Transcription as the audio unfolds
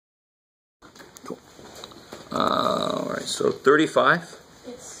All right, so 35.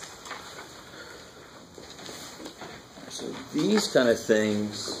 Yes. So these kind of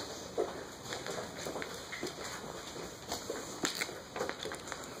things.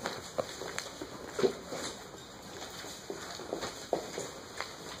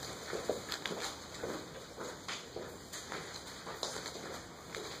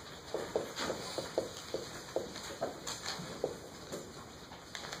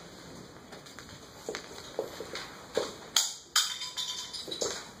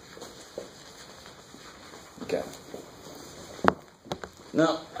 Okay.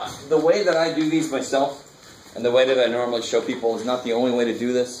 Now, the way that I do these myself, and the way that I normally show people is not the only way to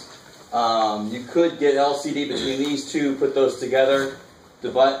do this. You could get LCD between these two, put those together.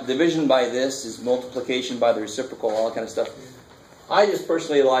 Division by this is multiplication by the reciprocal, all that kind of stuff. I just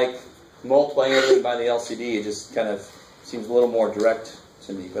personally like multiplying everything by the LCD. It just kind of seems a little more direct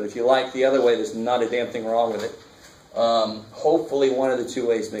to me. But if you like the other way, there's not a damn thing wrong with it. Hopefully one of the two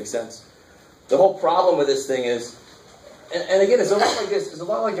ways makes sense. The whole problem with this thing is, and again, it's a lot like this. It's a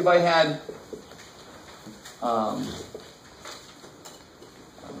lot like if I had, have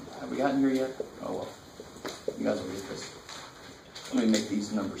we gotten here yet? Oh, well. You guys will read this. Let me make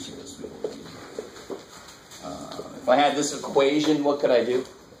these numbers here. This will be a little easier. If I had this equation, what could I do?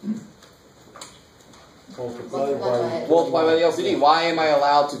 Multiply by Multiply by the LCD. Why am I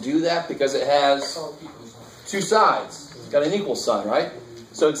allowed to do that? Because it has two sides. It's got an equal sign, right?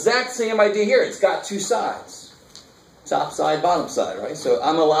 So exact same idea here. It's got two sides. Top side, bottom side, right? So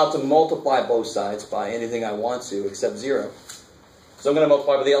I'm allowed to multiply both sides by anything I want to except 0. So I'm going to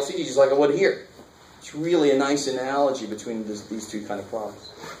multiply by the LCD just like I would here. It's really a nice analogy between these two kind of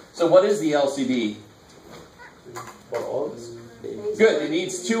problems. So what is the LCD? for all. Good. It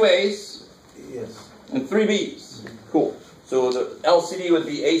needs 2 A's Yes. and 3 B's. Cool. So the LCD would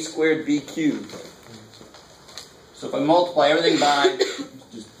be A squared B cubed. So if I multiply everything by,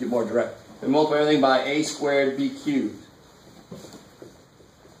 just get more direct. If I multiply everything by A squared B cubed.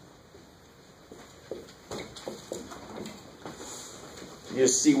 You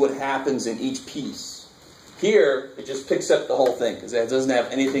just see what happens in each piece. Here, it just picks up the whole thing because it doesn't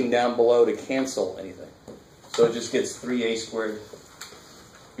have anything down below to cancel anything. So it just gets 3A squared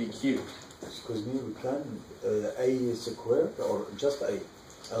B cubed. Excuse me, we can A squared or just A?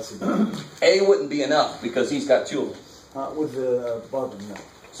 LCD. A wouldn't be enough because he's got 2 of them. With the bottom now.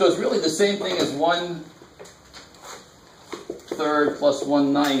 So it's really the same thing as 1/3 plus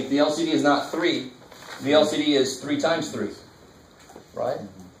 1/9. The LCD is not 3. The LCD is 3 times 3. Right?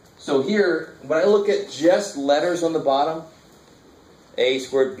 So here, when I look at just letters on the bottom, A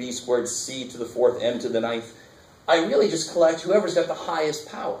squared, B squared, C to the 4th, M to the 9th, I really just collect whoever's got the highest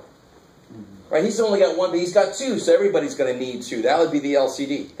power. Right? He's only got 1, but he's got 2, so everybody's going to need 2. That would be the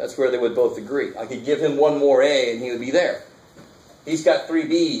LCD. That's where they would both agree. I could give him 1 more A and he would be there. He's got 3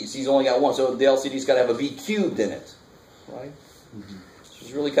 B's. He's only got 1, so the LCD's got to have a B cubed in it. Right? So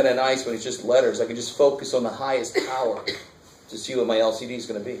it's really kind of nice when it's just letters. I can just focus on the highest power to see what my LCD is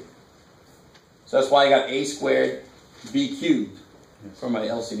going to be. So that's why I got A squared B cubed for my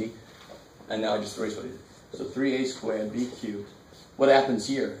LCD. And now I just erase what it is. So 3A squared B cubed. What happens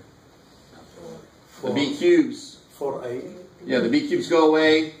here? The B cubes. 4A. Yeah, the B cubes go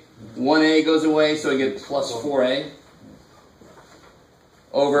away. 1A goes away, so I get plus 4A.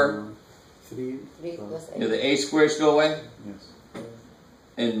 Over. 3 plus Yeah, the A squares go away. Yes.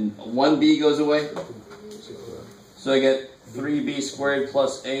 And 1B goes away. So I get 3B squared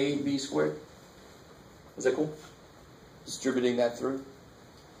plus AB squared. Is that cool? Distributing that through.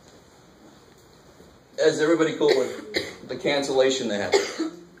 Is everybody cool with the cancellation they have?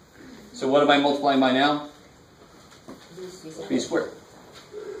 So what am I multiplying by now? B squared.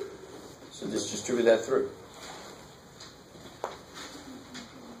 So just distribute that through.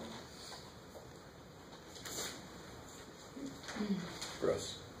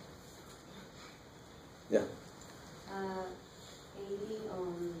 Gross. Yeah. 80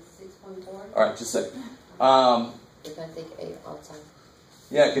 on 6.4. All right, just a second. You can take A outside.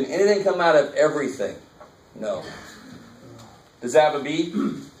 Yeah, can anything come out of everything? No. Does that have a B?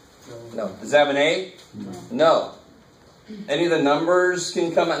 No. Does that have an A? No. Any of the numbers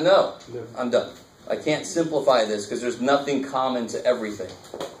can come out? No. I'm done. I can't simplify this because there's nothing common to everything.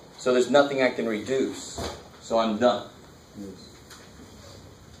 So there's nothing I can reduce. So I'm done. Yes.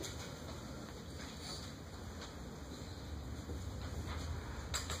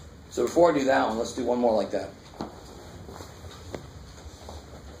 So before I do that one, let's do one more like that.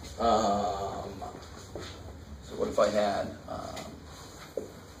 So what if I had...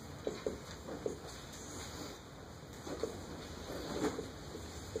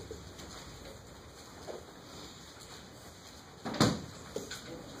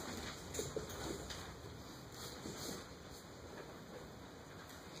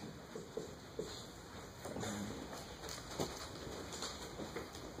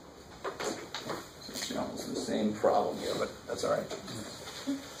 actually almost the same problem here, but that's all right.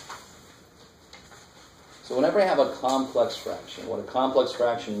 So whenever I have a complex fraction, what a complex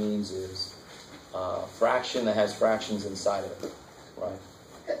fraction means is a fraction that has fractions inside of it,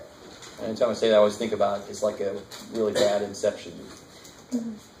 right? And anytime I say that, I always think about it, it's like a really bad inception.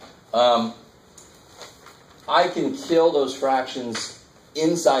 I can kill those fractions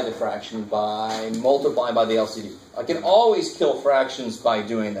inside the fraction by multiplying by the LCD. I can always kill fractions by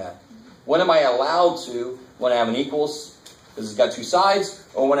doing that. When am I allowed to? When I have an equals, because it's got two sides,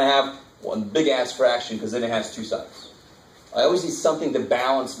 or when I have one big-ass fraction, because then it has two sides. I always need something to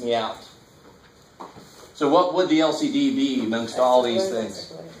balance me out. So what would the LCD be amongst all these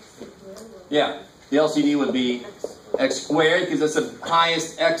things? Yeah, the LCD would be x squared, because that's the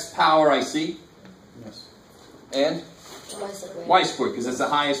highest x power I see. Yes. And y squared, because it's the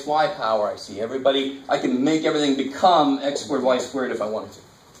highest y power I see. I can make everything become x squared, y squared if I wanted to.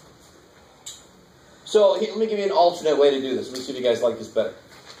 So let me give you an alternate way to do this. Let me see if you guys like this better.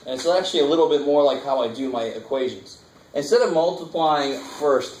 And it's actually a little bit more like how I do my equations. Instead of multiplying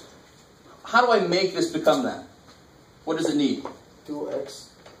first, how do I make this become that? What does it need? 2x,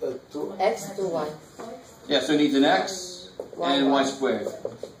 2 X to Y. Yeah, so it needs an x and y squared.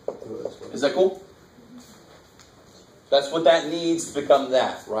 2x. Is that cool? That's what that needs to become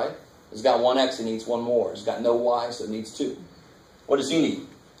that, right? It's got one x, it needs one more. It's got no y, so it needs two. What does he need?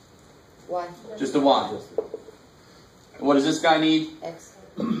 Y. Just a y. And what does this guy need? X.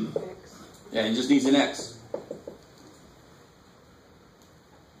 Yeah, he just needs an x.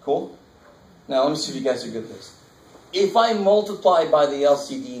 Cool? Now, let me see if you guys are good at this. If I multiply by the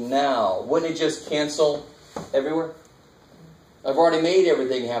LCD now, wouldn't it just cancel everywhere? I've already made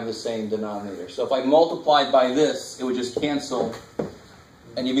everything have the same denominator. So if I multiplied by this, it would just cancel,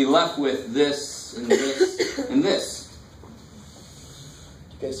 and you'd be left with this and this and this.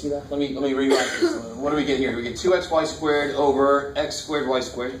 You guys see that? Let me rewrite this. What do we get here? We get 2xy squared over x squared y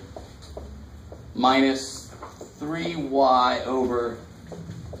squared minus 3y over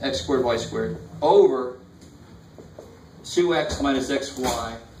x squared y squared over 2x minus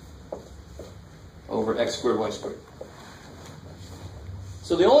xy over x squared y squared.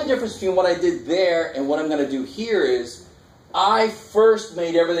 So the only difference between what I did there and what I'm going to do here is I first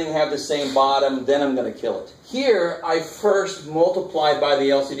made everything have the same bottom, then I'm going to kill it. Here, I first multiplied by the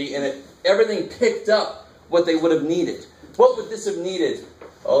LCD, and everything picked up what they would have needed. What would this have needed?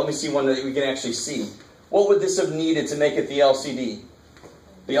 Oh, let me see one that we can actually see. What would this have needed to make it the LCD?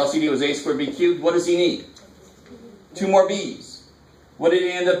 The LCD was a squared b cubed. What does he need? Two more b's. What did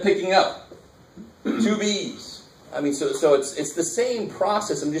he end up picking up? Two b's. I mean, so it's the same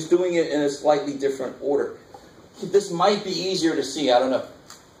process. I'm just doing it in a slightly different order. This might be easier to see. I don't know.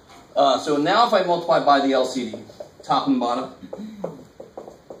 So now if I multiply by the LCD, top and bottom,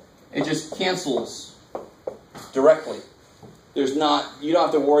 it just cancels directly. There's not, you don't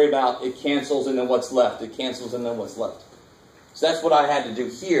have to worry about it cancels and then what's left. It cancels and then what's left. So that's what I had to do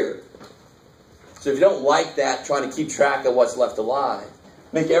here. So if you don't like that, trying to keep track of what's left alive,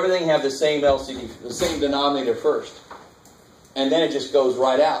 make everything have the same LCD, the same denominator first. And then it just goes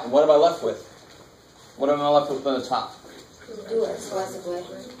right out. And what am I left with? What am I left with on the top? 2xy squared.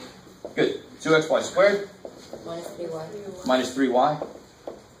 Good. 2xy squared Minus 3y. minus 3y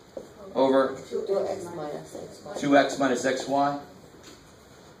over 2x minus xy. 2x minus xy.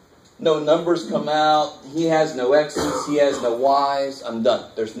 No numbers come out. He has no x's. He has no y's. I'm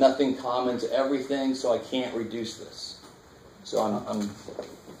done. There's nothing common to everything, so I can't reduce this. So I'm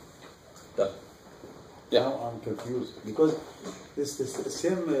done. Yeah. Now I'm confused because it's the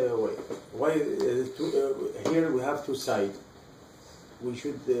same way. Why here we have two sides? We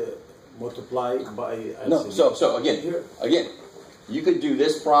should multiply by. No. So again, you could do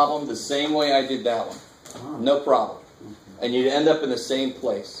this problem the same way I did that one. No problem. And you'd end up in the same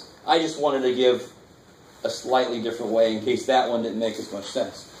place. I just wanted to give a slightly different way in case that one didn't make as much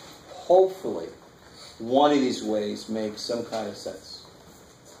sense. Hopefully, one of these ways makes some kind of sense.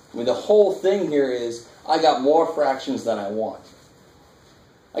 I mean, the whole thing here is I got more fractions than I want.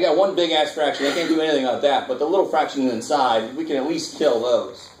 I got one big-ass fraction. I can't do anything about that. But the little fraction inside, we can at least kill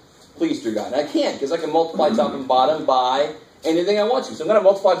those. Please, dear God. And I can't because I can multiply top and bottom by anything I want to. So I'm going to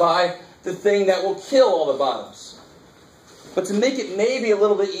multiply by the thing that will kill all the bottoms. But to make it maybe a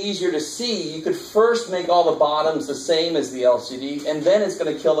little bit easier to see, you could first make all the bottoms the same as the LCD, and then it's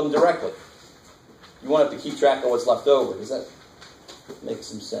going to kill them directly. You won't have to keep track of what's left over. Does that make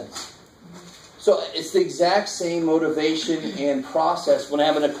some sense? So it's the exact same motivation and process when I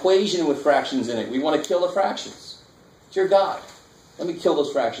have an equation with fractions in it. We want to kill the fractions. Dear God, let me kill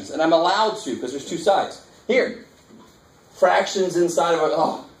those fractions. And I'm allowed to because there's two sides. Here, fractions inside of it.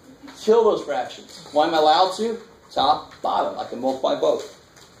 Oh, kill those fractions. Why am I allowed to? Top, bottom. I can multiply both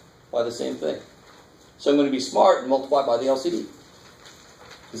by the same thing. So I'm going to be smart and multiply by the LCD.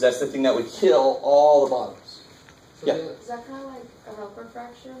 Because that's the thing that would kill all the bottoms. So Yeah. Is that kind of like a helper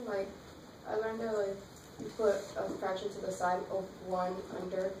fraction? Like, I learned that like you put a fraction to the side of 1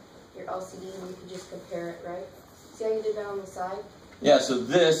 under your LCD and you can just compare it, right? See how you did that on the side? Yeah, so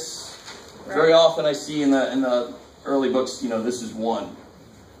this, very often I see in the early books, you know, this is 1.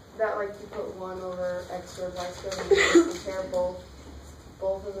 That like you put 1 over x squared, y squared, and you just compare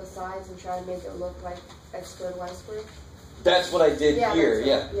both of the sides and try to make it look like x squared, y squared. That's what I did here, that's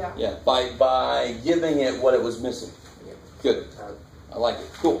yeah. it, yeah. Yeah, by giving it what it was missing. Yeah. Good. I like it.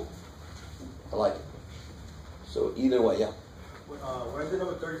 Cool. I like it. So either way, yeah. When I did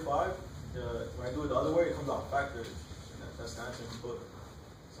number 35, when I do it the other way, it comes out factored. That's the answer, but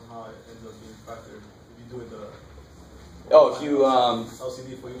somehow it ends up being factored. If you do it the Oh, if you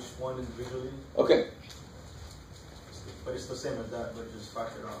LCD for each one individually, okay. but it's the same as that, but just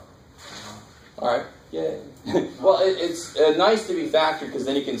factored out. All right. Yeah. Well, it's nice to be factored because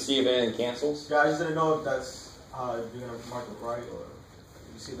then you can see if anything cancels. Yeah, I just didn't know if that's how you're gonna mark it right or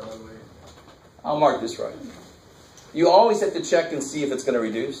if you see it the other way. I'll mark this right. You always have to check and see if it's going to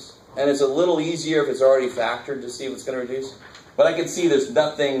reduce. And it's a little easier if it's already factored to see if it's going to reduce. But I can see there's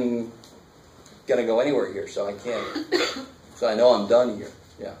nothing going to go anywhere here, so I can't. So I know I'm done here.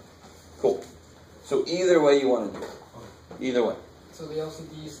 Yeah. Cool. So either way you want to do it. Either way. So the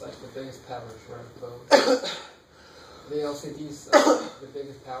LCD is like the biggest powers, right? Both. The LCD is the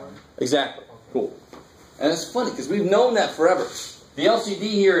biggest power? Exactly. Cool. And it's funny because we've known that forever. The LCD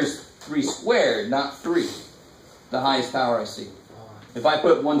here is 3 squared, not 3. The highest power I see. If I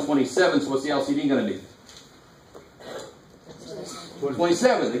put 127, so what's the LCD going to be?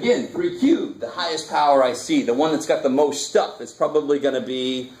 27. Again, 3 cubed. The highest power I see. The one that's got the most stuff. It's probably going to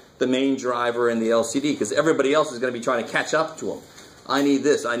be the main driver in the LCD because everybody else is going to be trying to catch up to them. I need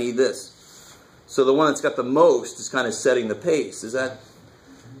this. I need this. So the one that's got the most is kind of setting the pace. Is that?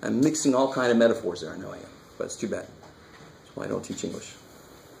 I'm mixing all kind of metaphors there. I know I am. But it's too bad. That's why I don't teach English.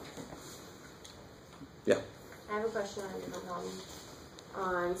 Yeah. I have a question on a different problem.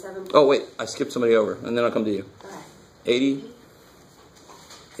 On 7. Oh, wait. I skipped somebody over. And then I'll come to you. Okay. 80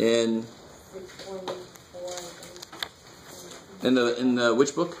 in 6.4. in the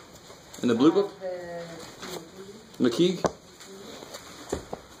which book? In the blue book? The McKeague?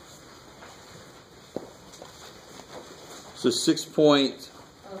 So 6.5.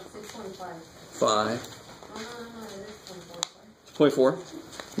 Oh, 6.5. No, it is 0.4.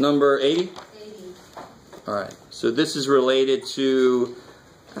 0.4. Number 80? 80. Alright. So this is related to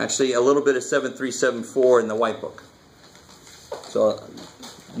actually a little bit of 7374 in the white book. So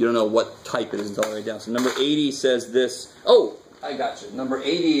you don't know what type it is until I write it down. So number 80 says this. Oh, I got you. Number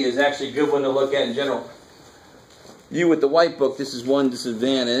 80 is actually a good one to look at in general. You with the white book, this is one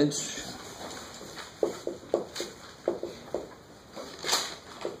disadvantage.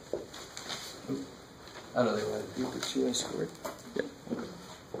 I know they want to do the 2a squared. Yep. Okay.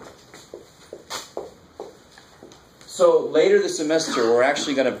 So later this semester, we're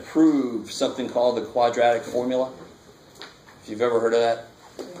actually going to prove something called the quadratic formula. If you've ever heard of that.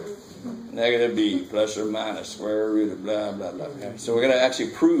 Negative b plus or minus square root of blah, blah, blah. Okay. So we're going to actually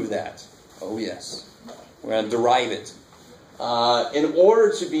prove that. Oh, yes. We're going to derive it. In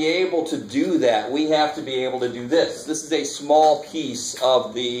order to be able to do that, we have to be able to do this. This is a small piece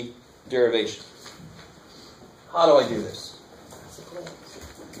of the derivation. How do I do this?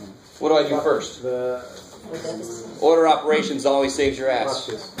 What do I do first? Order operations always saves your ass.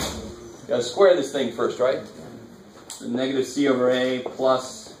 You got to square this thing first, right? So negative c over a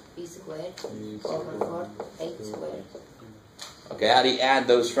plus B squared over 4, 8 squared. Okay, how do you add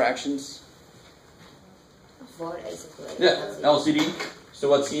those fractions? 4a squared. Yeah, LCD. So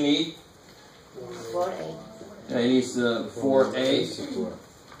what's he need? 4a. Yeah, he needs the 4a.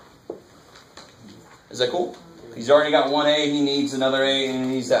 Is that cool? He's already got 1a, he needs another a, and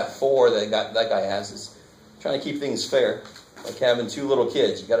he needs that 4 that guy has. Is trying to keep things fair. Like having 2 little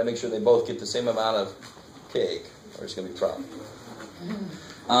kids. You got to make sure they both get the same amount of cake, or it's going to be a problem.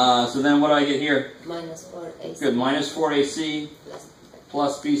 So then what do I get here? Minus 4a. Good, minus 4ac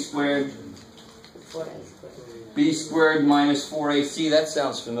plus b squared. 4a squared. B squared minus 4ac. That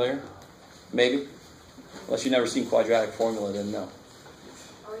sounds familiar. Maybe. Unless you've never seen quadratic formula, then no.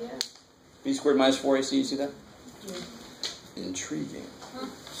 Oh, yeah. B squared minus 4ac, you see that? Yeah. Intriguing.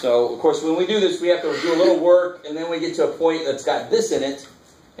 So, of course, when we do this, we have to do a little work, and then we get to a point that's got this in it,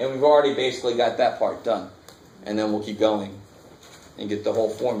 and we've already basically got that part done. And then we'll keep going and get the whole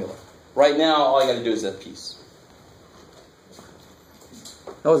formula. Right now, all I got to do is that piece.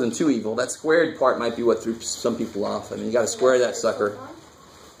 That wasn't too evil. That squared part might be what threw some people off. I mean, you got to square that sucker.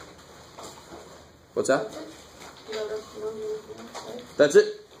 What's that? That's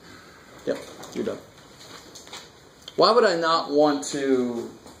it? Yep, you're done. Why would I not want to,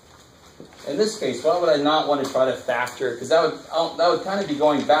 in this case, why would I not want to try to factor? Because that would kind of be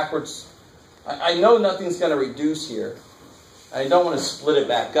going backwards. I know nothing's going to reduce here. I don't want to split it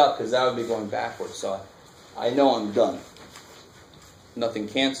back up because that would be going backwards. So I know I'm done. Nothing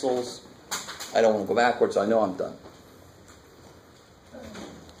cancels. I don't want to go backwards, so I know I'm done.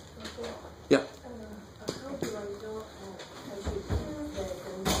 Yeah. How do I know I should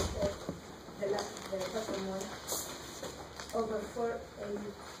the bottom one over 4 and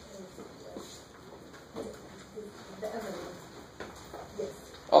the other one? Yes.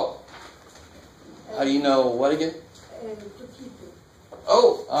 Oh. How do you know what again? To keep it.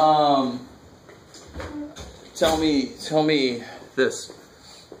 Oh, tell me this.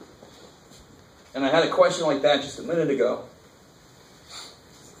 And I had a question like that just a minute ago.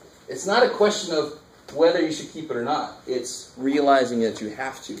 It's not a question of whether you should keep it or not. It's realizing that you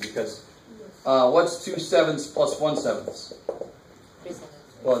have to, because what's 2 sevenths plus 1 seventh?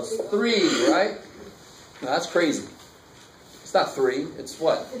 Well, it's 3, right? No, that's crazy. It's not 3. It's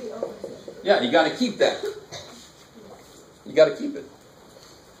what? 3 over 7. Yeah, you got to keep that. You got to keep it.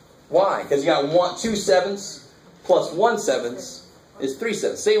 Why? Because you got 2 sevenths plus 1 seventh is 3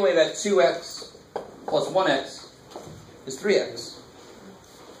 sevenths. Same way that 2x plus 1x is 3x.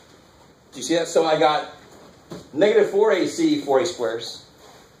 Do you see that? So I got negative 4ac 4a squares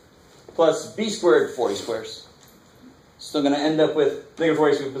plus b squared 4a squares. Still going to end up with negative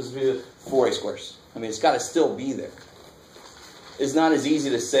 4a squared plus 4a squares. I mean, it's got to still be there. It's not as easy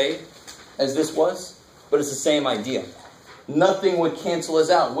to say as this was, but it's the same idea. Nothing would cancel this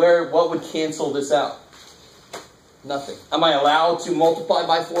out. What would cancel this out? Nothing. Am I allowed to multiply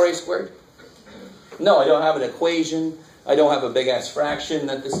by 4a squared? No, I don't have an equation. I don't have a big-ass fraction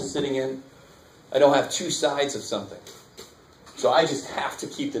that this is sitting in. I don't have 2 sides of something. So I just have to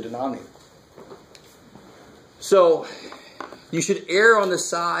keep the denominator. So you should err on the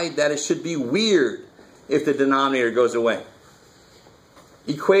side that it should be weird if the denominator goes away.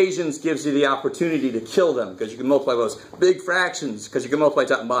 Equations gives you the opportunity to kill them because you can multiply those. Big fractions because you can multiply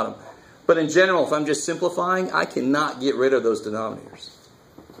top and bottom. But in general, if I'm just simplifying, I cannot get rid of those denominators.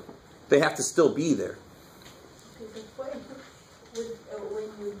 They have to still be there. Okay, so when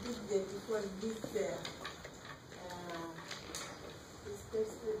you did that, it was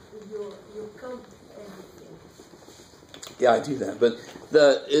this you count everything. Yeah, I do that. But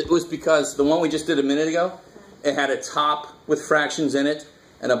it was because the one we just did a minute ago, it had a top with fractions in it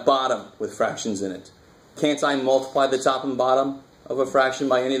and a bottom with fractions in it. Can't I multiply the top and bottom of a fraction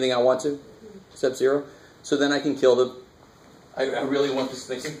by anything I want to, except 0? So then I can kill the... I really want this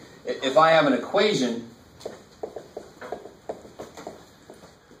fixing. If I have an equation,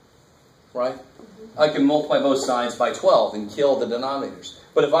 right, I can multiply both sides by 12 and kill the denominators.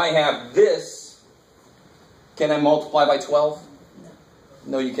 But if I have this, can I multiply by 12?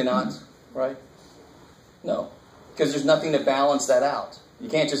 No, you cannot, right? No, because there's nothing to balance that out. You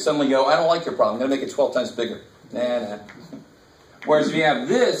can't just suddenly go, I don't like your problem, I'm going to make it 12 times bigger. Nah. Whereas if you have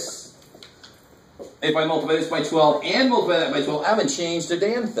this, if I multiply this by 12 and multiply that by 12, I haven't changed a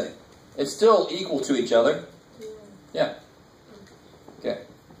damn thing. It's still equal to each other. Yeah. Okay.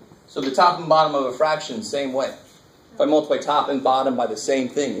 So the top and bottom of a fraction, same way. If I multiply top and bottom by the same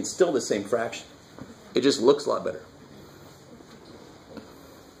thing, it's still the same fraction. It just looks a lot better.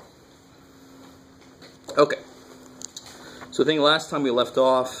 Okay. So I think last time we left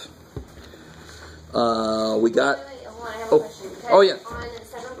off, we got... Hold on, I have a question. Oh, yeah. On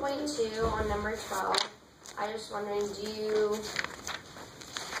 7.2, on number 12, I was wondering, do you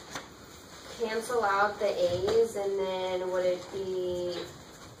cancel out the A's, and then would it be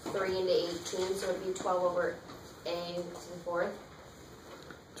 3 into 18, so it would be 12 over A to the 4th?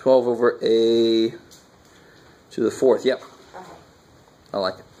 12 over A to the 4th, yep. Okay. I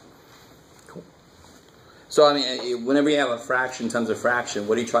like it. Cool. So, I mean, whenever you have a fraction times a fraction,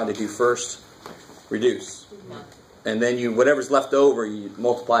 what do you try to do first? Reduce. And then whatever's left over, you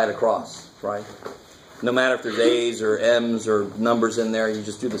multiply it across, right? No matter if there's A's or M's or numbers in there, you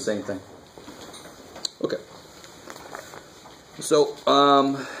just do the same thing. Okay. So,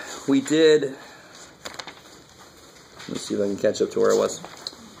 we did... Let's see if I can catch up to where I was.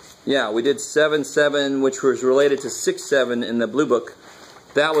 Yeah, we did 7-7, which was related to 6-7 in the blue book.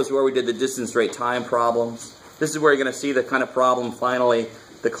 That was where we did the distance, rate, time problems. This is where you're going to see the kind of problem, finally,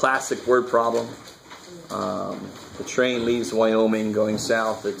 the classic word problem. The train leaves Wyoming going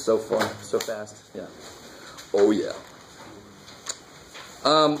south. It's so far, so fast. Yeah. Oh, yeah.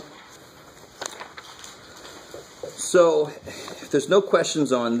 So, if there's no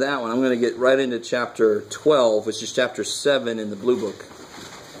questions on that one, I'm going to get right into chapter 12, which is chapter 7 in the Blue Book.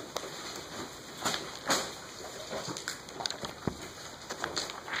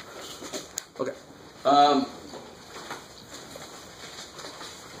 Okay.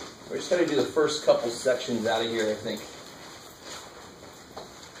 We're just going to do the first couple sections out of here, I think,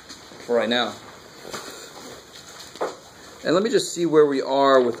 for right now. And let me just see where we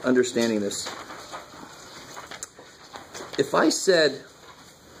are with understanding this. If I just said,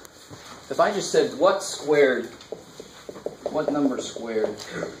 what number squared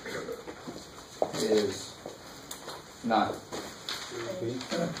is 9?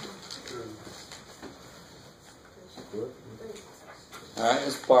 Alright,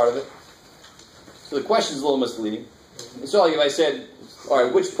 that's part of it. So the question is a little misleading. It's not like if I said,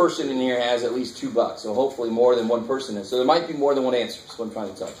 alright, which person in here has at least $2? So hopefully more than one person is. So there might be more than one answer. That's what I'm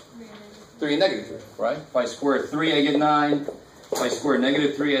trying to tell you. 3 and negative 3, right? If I square 3, I get 9. If I square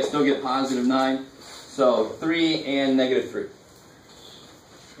negative 3, I still get positive 9. So 3 and negative 3.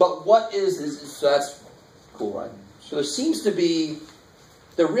 But what so that's cool, right? So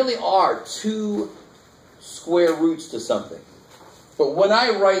there really are 2 square roots to something. But when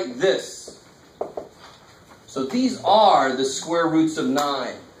I write this, so these are the square roots of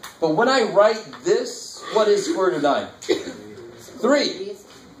 9. But when I write this, what is square root of 9? 3.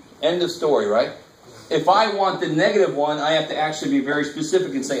 End of story, right? If I want the negative one, I have to actually be very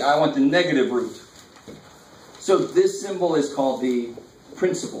specific and say, I want the negative root. So this symbol is called the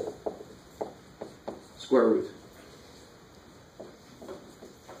principal square root.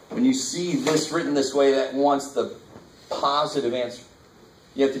 When you see this written this way, that wants the positive answer.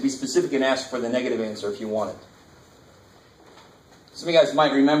 You have to be specific and ask for the negative answer if you want it. Some of you guys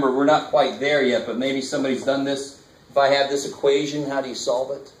might remember, we're not quite there yet, but maybe somebody's done this. If I have this equation, how do you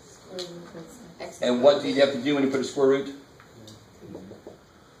solve it? And what do you have to do when you put a square root?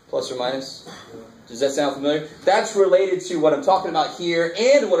 Plus or minus? Does that sound familiar? That's related to what I'm talking about here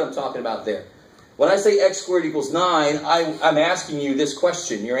and what I'm talking about there. When I say x squared equals 9, I'm asking you this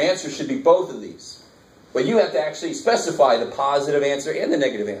question. Your answer should be both of these. But you have to actually specify the positive answer and the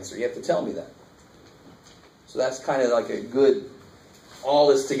negative answer. You have to tell me that. So that's kind of like a good, all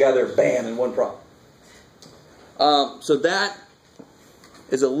this together, bam, in one problem. So that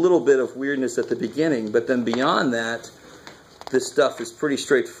is a little bit of weirdness at the beginning, but then beyond that, this stuff is pretty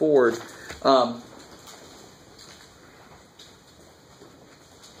straightforward.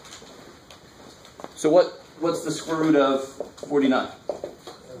 So what's the square root of 49?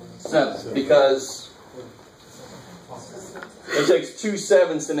 7. Because it takes 2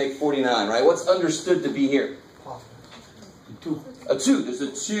 7s to make 49, right? What's understood to be here? 2. A 2. There's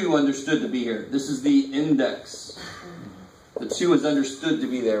a 2 understood to be here. This is the index. The 2 is understood to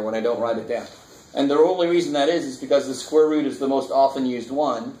be there when I don't write it down. And the only reason that is because the square root is the most often used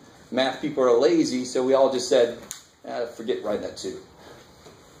one. Math people are lazy, so we all just said, forget writing that 2.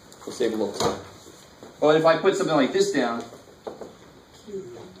 We'll save a little time. Well, if I put something like this down,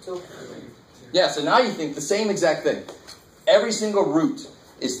 yeah, so now you think the same exact thing. Every single root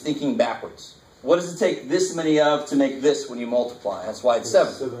is thinking backwards. What does it take this many of to make this when you multiply? That's why it's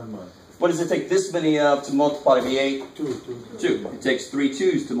 7. What does it take this many of to multiply to be 8? 2. It takes 3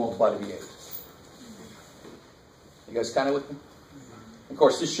 2s to multiply to be 8. You guys kind of with me? Of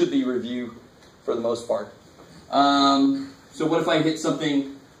course, this should be review for the most part. So what if I hit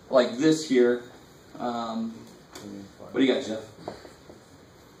something like this here? What do you got, Jeff?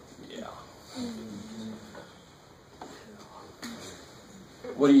 Yeah.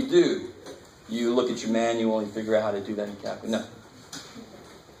 What do? You look at your manual and figure out how to do that in calculus. No.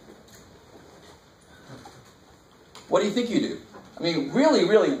 What do you think you do? I mean,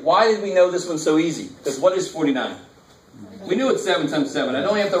 really, why did we know this one so easy? Because what is 49? We knew it's 7 times 7. I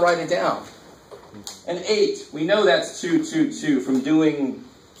don't have to write it down. And 8, we know that's 2, 2, 2 from doing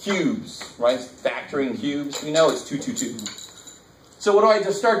cubes, right? Factoring cubes. We know it's 2, 2, 2. So what do I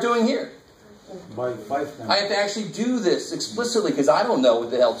just start doing here? By 5 times. I have to actually do this explicitly because I don't know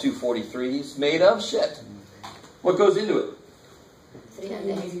what the hell 243 is made of. Shit. What goes into it?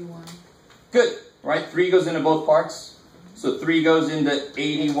 381. Good. Right? 3 goes into both parts. So 3 goes into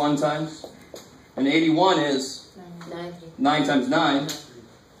 81 times. And 81 is 9 times 9.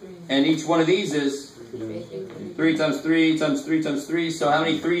 And each one of these is 3 times 3 times 3 times 3. So how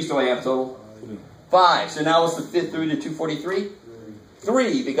many 3s do I have total? 5. So now what's the fifth root of 243?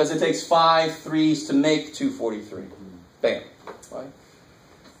 3, because it takes 5 3s to make 243. Bam. Right?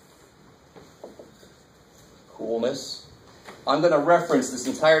 Coolness. I'm going to reference this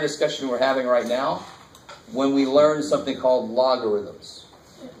entire discussion we're having right now when we learn something called logarithms.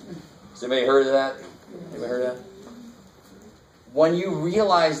 Has anybody heard of that? Anybody heard of that? When you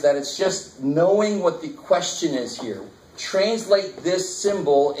realize that it's just knowing what the question is here. Translate this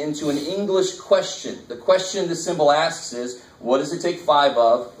symbol into an English question. The question the symbol asks is, what does it take 5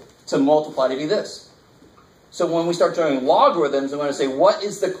 of to multiply to be this? So when we start doing logarithms, I'm going to say, what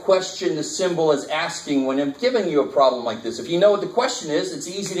is the question the symbol is asking when I'm giving you a problem like this? If you know what the question is, it's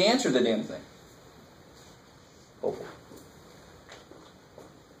easy to answer the damn thing. Hopefully.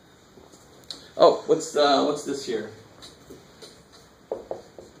 Oh, what's this here?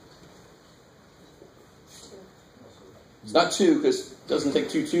 It's not 2 because it doesn't take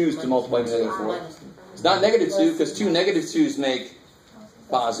 2 2's to multiply to -4. It's not -2 because 2 -2's make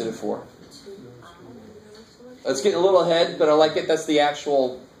 +4. It's getting a little ahead, but I like it. That's the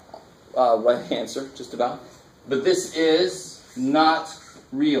actual right answer, just about. But this is not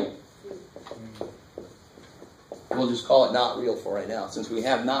real. We'll just call it not real for right now, since we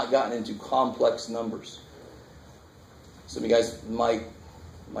have not gotten into complex numbers. Some of you guys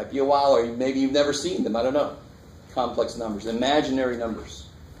might be a while, or maybe you've never seen them. I don't know. Complex numbers, imaginary numbers.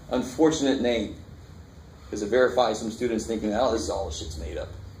 Unfortunate name, because it verifies some students thinking, oh, this is all the shit's made up.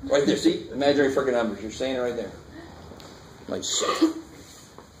 Right there, see? Imaginary freaking numbers. You're saying it right there. Like, shit.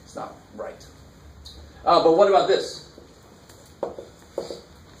 It's not right. But what about this?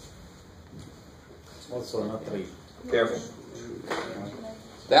 Also not 3. Careful.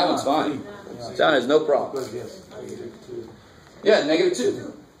 That one's fine. That has no problem. Yeah,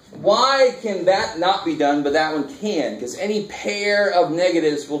 -2. Why can that not be done, but that one can? Because any pair of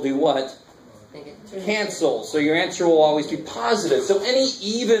negatives will do what? Cancel. So your answer will always be positive. So any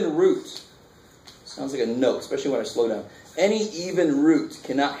even root, sounds like a note, especially when I slow down. Any even root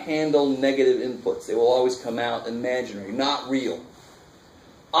cannot handle negative inputs. They will always come out imaginary, not real.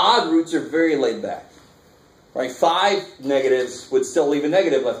 Odd roots are very laid back. Right? 5 negatives would still leave a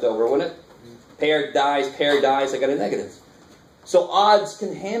negative left over, wouldn't it? Pair dies, I got a negative. So odds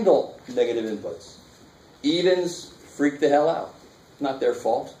can handle negative inputs. Evens freak the hell out. Not their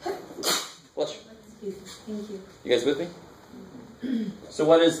fault. Bless you. Thank you. You guys with me? So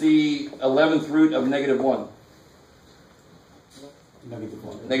what is the 11th root of -1?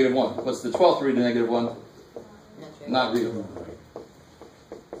 -1. -1. What's the 12th root of -1? Not real.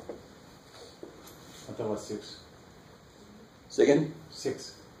 I thought it was 6. Say again?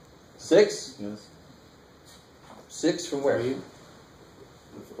 6. 6? Yes. 6 from where?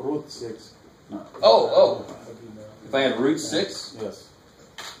 Root 6. No. Oh. If I had root 6? Yes.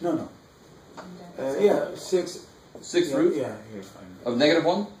 No. Yeah, 6. 6th root Yeah. of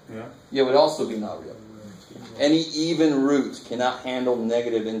 -1? Yeah. Yeah, it would also be not real. Any even root cannot handle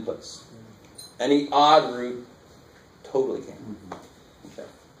negative inputs. Any odd root totally can. Okay.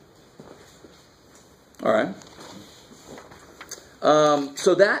 All right.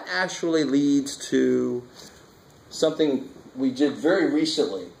 So that actually leads to something we did very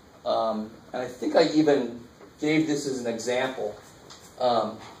recently. And I think I even gave this as an example.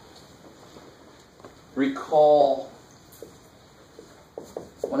 Recall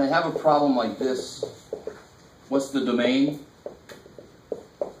when I have a problem like this, what's the domain?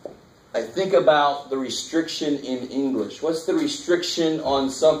 I think about the restriction in English. What's the restriction on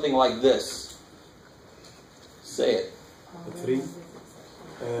something like this? Say it. 3.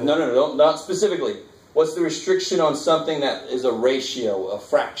 No, not specifically. What's the restriction on something that is a ratio, a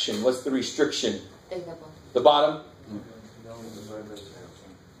fraction? What's the restriction? The bottom?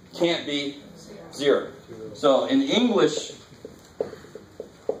 Can't be 0. So in English,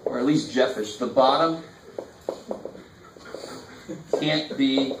 or at least Jeffish, the bottom can't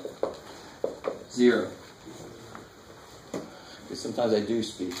be 0. Because sometimes I do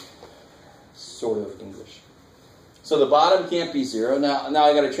speak sort of English. So the bottom can't be 0. Now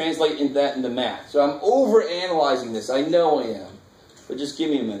I got to translate that into math. So I'm overanalyzing this. I know I am. But just give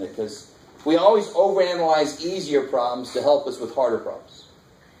me a minute, because we always overanalyze easier problems to help us with harder problems.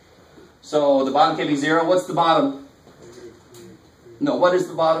 So the bottom can't be 0. What's the bottom? No, what is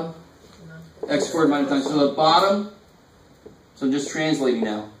the bottom? X squared minus 9. So the bottom, so I'm just translating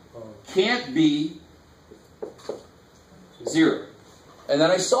now, can't be 0. And then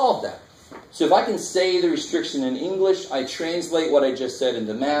I solve that. So if I can say the restriction in English, I translate what I just said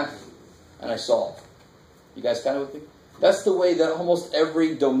into math, and I solve. You guys kind of with me? That's the way that almost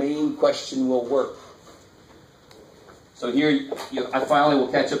every domain question will work. So here, I finally will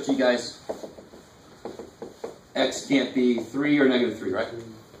catch up to you guys. X can't be 3 or -3, right?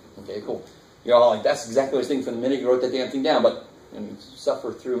 Okay, cool. You're all like, that's exactly what I was thinking from the minute you wrote that damn thing down, but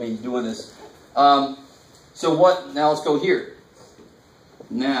suffer through me doing this. So what, now let's go here.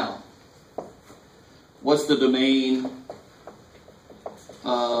 Now, what's the domain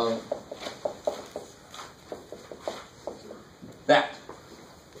of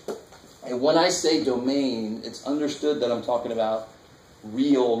when I say domain, it's understood that I'm talking about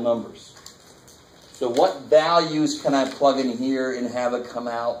real numbers. So what values can I plug in here and have it come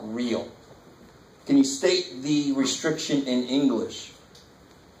out real? Can you state the restriction in English?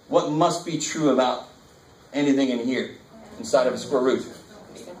 What must be true about anything in here inside of a square root?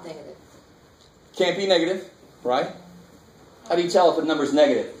 Negative. Can't be negative, right? How do you tell if a number is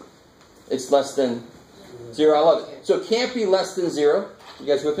negative? It's less than 0. I love it. So it can't be less than 0. You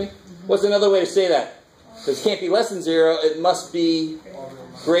guys with me? What's another way to say that? Because it can't be less than 0. It must be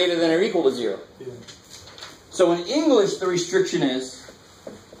greater than or equal to 0. So in English, the restriction is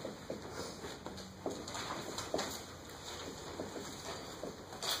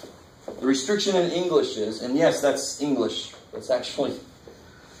and yes, that's English. That's actually,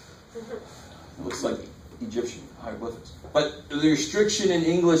 it looks like Egyptian hieroglyphics. But the restriction in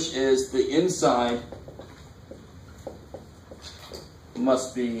English is the inside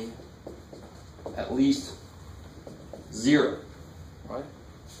must be at least 0, right?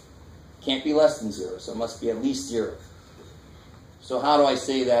 Can't be less than 0, so it must be at least 0. So how do I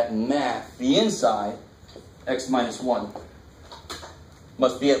say that in math? The inside, x minus 1,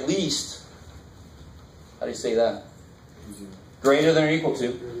 must be at least, how do you say that? Greater than or equal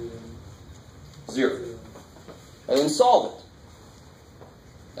to 0. And then solve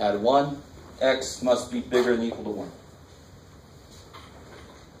it. Add 1, x must be bigger than or equal to 1.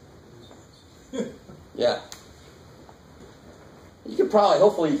 Yeah. You could probably,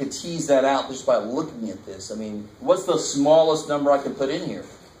 hopefully you could tease that out just by looking at this. I mean, what's the smallest number I can put in here?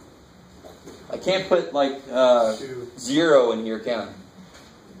 I can't put like 0 in here, can I?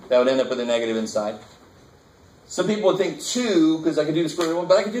 That would end up with a negative inside. Some people would think 2, because I could do the square root of 1,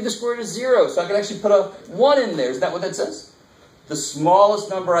 but I could do the square root of 0, so I could actually put a 1 in there. Isn't that what that says? The smallest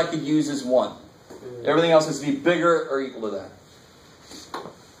number I could use is 1. Everything else has to be bigger or equal to that.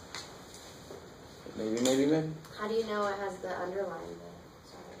 Maybe. How do you know it has the underline there?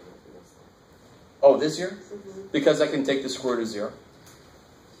 Sorry, I missed that. Oh, this here? Because I can take the square root of 0.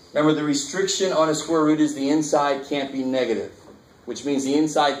 Remember, the restriction on a square root is the inside can't be negative, which means the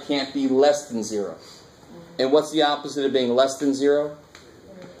inside can't be less than 0. And what's the opposite of being less than 0?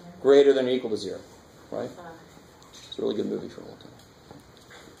 Greater than or equal to 0. Right? It's a really good movie for a long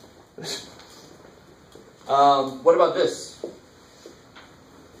time. What about this?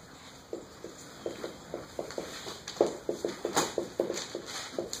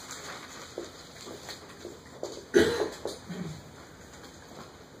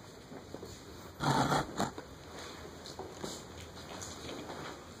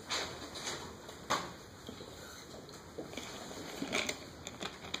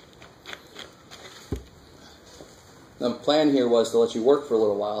 The plan here was to let you work for a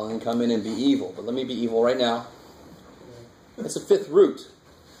little while and then come in and be evil. But let me be evil right now. That's a fifth root.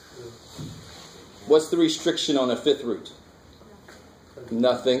 What's the restriction on a fifth root?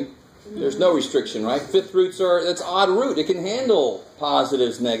 Nothing. There's no restriction, right? Fifth roots that's odd root. It can handle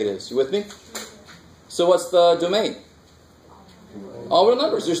positives, negatives. You with me? So what's the domain? All real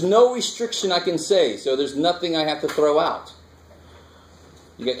numbers. There's no restriction I can say. So there's nothing I have to throw out.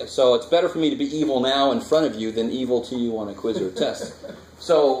 So it's better for me to be evil now in front of you than evil to you on a quiz or a test.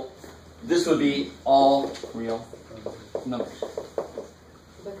 So this would be all real numbers.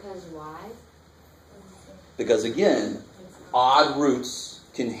 Because why? Because again, odd roots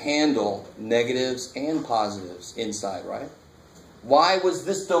can handle negatives and positives inside, right? Why was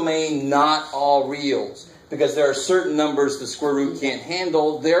this domain not all reals? Because there are certain numbers the square root can't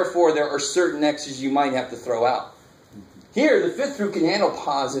handle, therefore there are certain x's you might have to throw out. Here, the fifth root can handle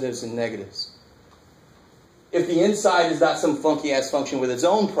positives and negatives. If the inside is not some funky-ass function with its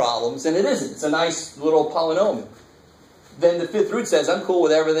own problems, then it isn't. It's a nice little polynomial. Then the fifth root says, I'm cool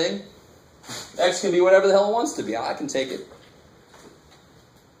with everything. X can be whatever the hell it wants to be. I can take it.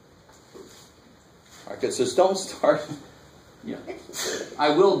 All right, good. So don't start. Yeah.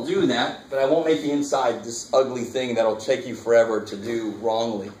 I will do that, but I won't make the inside this ugly thing that'll take you forever to do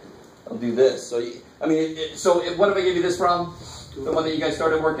wrongly. I'll do this. So, what if I give you this problem? The one that you guys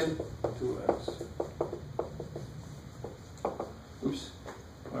started working? 2x. Oops.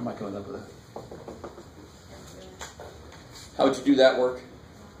 Where am I coming up with that? How would you do that work?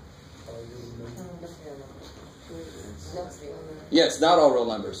 Yeah, it's not all real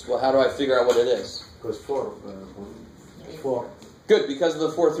numbers. Well, how do I figure out what it is? Because 4. Good, because of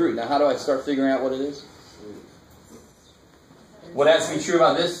the fourth root. Now, how do I start figuring out what it is? What has to be true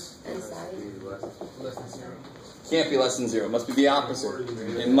about this? Less than 0. Can't be less than 0. It must be the opposite.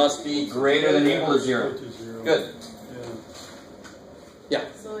 It must be greater than or equal to 0. Good. Yeah.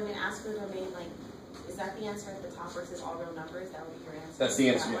 So when you ask for a domain, like, is that the answer at the top versus all real numbers? That would be your answer. That's the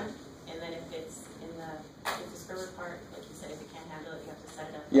answer. That one? And then if it's in the square root part, like you said, if you can't handle it, you have to set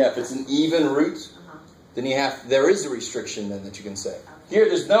it up. Yeah, if it's an even root, then there is a restriction then that you can say. Here,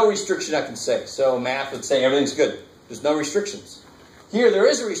 there's no restriction I can say. So math would say everything's good. There's no restrictions. Here, there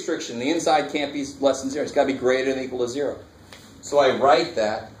is a restriction. The inside can't be less than 0. It's got to be greater than or equal to 0. So I write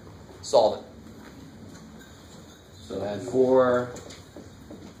that, solve it. So add 4,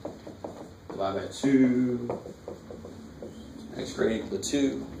 divide by 2, x greater than or equal to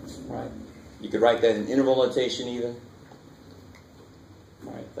 2. Right? You could write that in interval notation even.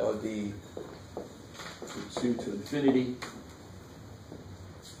 Right? That would be 2 to infinity.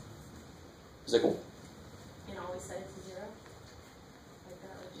 Is that cool? And always set it to 0? Like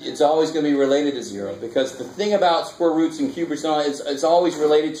that? It's always going to be related to 0, because the thing about square roots and cube roots, it's always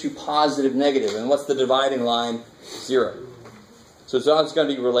related to positive, negative. And what's the dividing line? 0. So it's always going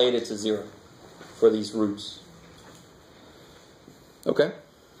to be related to 0 for these roots. Okay.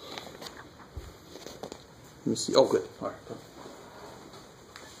 Let me see. Oh, good. All right. Perfect.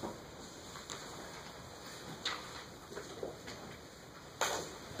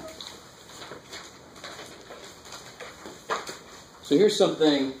 So here's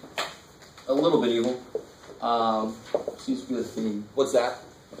something a little bit evil. Seems to be the theme. What's that?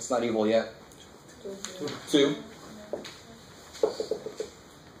 It's not evil yet. 2.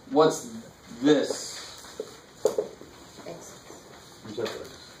 What's this?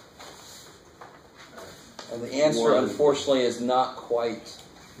 And the answer, unfortunately, is not quite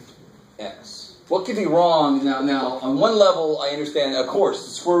x. What could be wrong? Now, on one level, I understand, of course,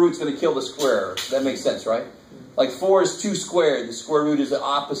 the square root's going to kill the square. That makes sense, right? Like 4 is 2 squared. The square root is the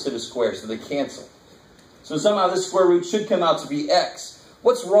opposite of square, so they cancel. So somehow this square root should come out to be x.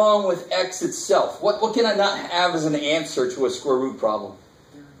 What's wrong with x itself? What can I not have as an answer to a square root problem?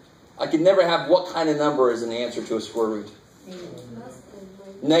 I can never have what kind of number as an answer to a square root?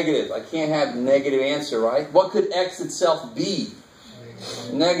 Negative. I can't have negative answer, right? What could x itself be?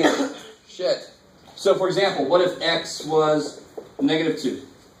 Negative. Shit. So for example, what if x was negative 2?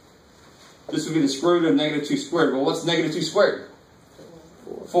 This would be the square root of negative 2 squared. Well, what's negative 2 squared?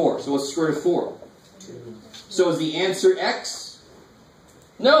 4. So what's the square root of 4? So is the answer x?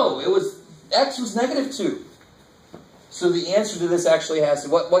 No, x was negative 2. So the answer to this actually has,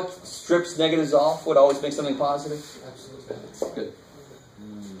 what strips negatives off? What always makes something positive? Absolutely. Good.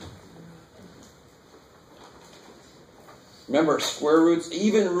 Remember, square roots,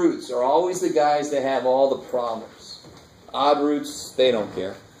 even roots, are always the guys that have all the problems. Odd roots, they don't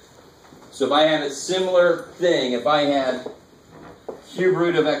care. So if I had a similar thing, if I had cube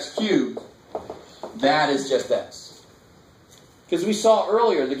root of x cubed, that is just x. Because we saw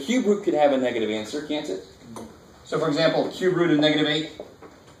earlier, the cube root could have a negative answer, can't it? So for example, cube root of negative 8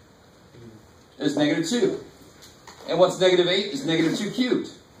 is negative 2. And what's negative 8 is negative 2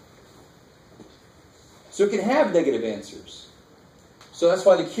 cubed. So it can have negative answers. So that's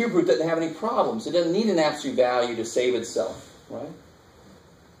why the cube root doesn't have any problems. It doesn't need an absolute value to save itself, right?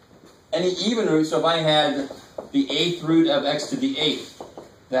 Any even root, so if I had the 8th root of x to the 8th,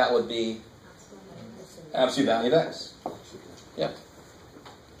 that would be absolute value of x. Yeah.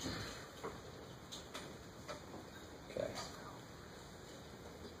 Okay.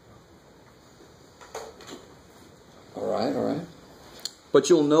 All right. But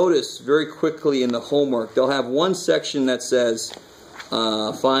you'll notice very quickly in the homework, they'll have one section that says,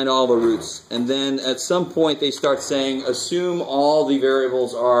 find all the roots. And then at some point they start saying, assume all the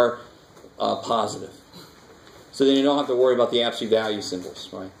variables are positive. So then you don't have to worry about the absolute value symbols,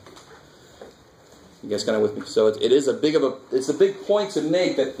 right? You guys kind of with me? So it's a big point to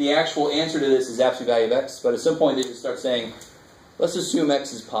make that the actual answer to this is absolute value of x. But at some point they just start saying, let's assume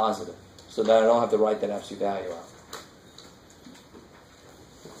x is positive, so that I don't have to write that absolute value out.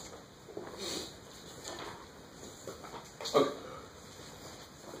 Okay.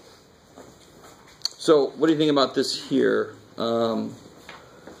 So what do you think about this here?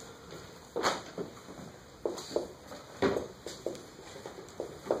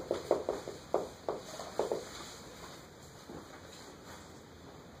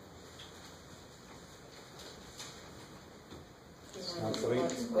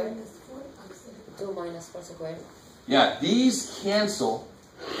 Yeah, these cancel,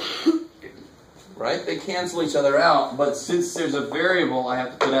 right? They cancel each other out, but since there's a variable, I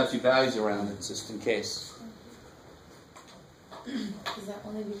have to put absolute values around it just in case. Is that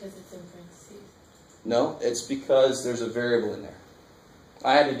only because it's in parentheses? No, it's because there's a variable in there.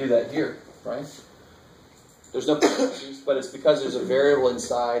 I had to do that here, right? There's no parentheses, but it's because there's a variable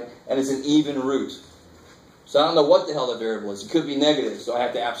inside, and it's an even root. So I don't know what the hell the variable is. It could be negative, so I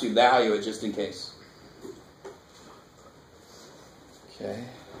have to absolute value it just in case. Okay.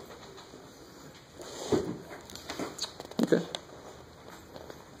 Okay.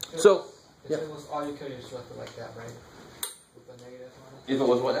 So, if it was odd, you could have just left it like that, right? With the negative on it. if it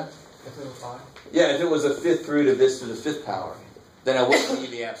was what now? If it was odd. Yeah, if it was a fifth root of this to the fifth power, then I wouldn't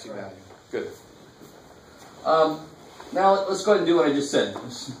need the absolute value. Good. Now let's go ahead and do what I just said,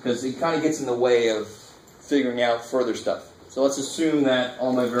 because it kind of gets in the way of figuring out further stuff. So let's assume that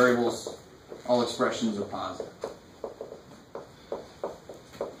all my variables, all expressions are positive,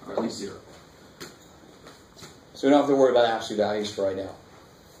 or at least 0. So we don't have to worry about absolute values for right now.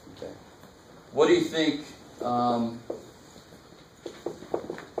 Okay. What do you think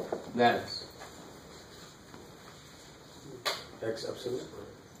that is? X absolute.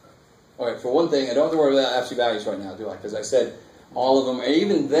 All right, for one thing, I don't have to worry about absolute values right now, do I? Because I said all of them, and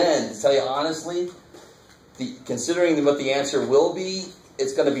even then, to tell you honestly, considering what the answer will be,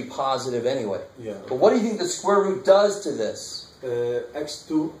 it's going to be positive anyway. Yeah. But what do you think the square root does to this?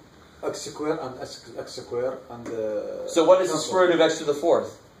 X2, X squared and X squared and... So what is the square root of x to the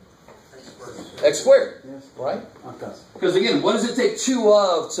fourth? X squared, Yes. right? And cancel. Because again, what does it take 2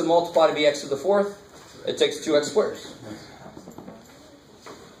 of to multiply to be x to the fourth? It takes 2x squares.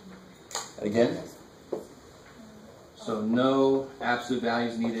 And again, so no absolute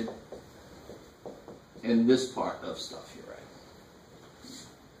values needed in this part of stuff here, right?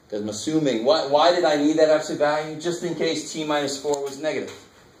 Because I'm assuming, why did I need that absolute value? Just in case t minus 4 was negative.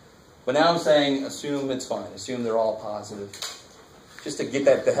 But now I'm saying, assume it's fine. Assume they're all positive. Just to get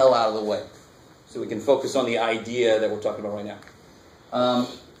that the hell out of the way. So we can focus on the idea that we're talking about right now.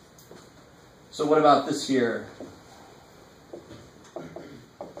 So what about this here?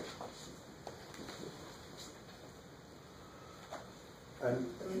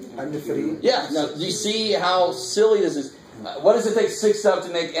 And the 3. Yeah, now do you see how silly this is? What does it take 6 of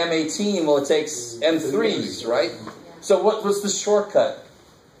to make M18? Well, it takes M3s, right? So what's the shortcut?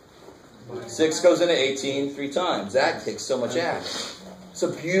 6 goes into 18 3 times. That kicks so much ass. It's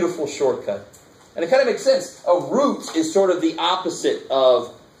a beautiful shortcut. And it kind of makes sense. A root is sort of the opposite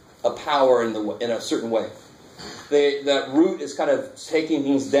of a power in a certain way. That root is kind of taking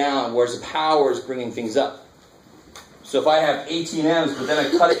things down, whereas a power is bringing things up. So if I have 18 m's, but then I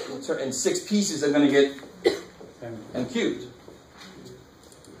cut it in 6 pieces, I'm going to get m cubed.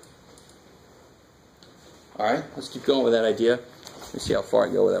 All right, let's keep going with that idea. Let me see how far I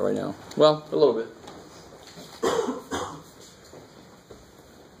go with that right now. Well, a little bit.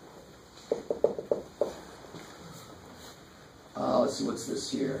 Let's see, what's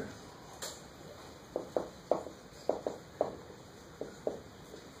this here?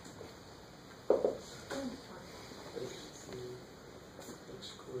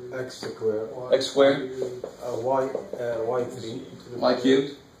 X squared. X squared? Y3. Y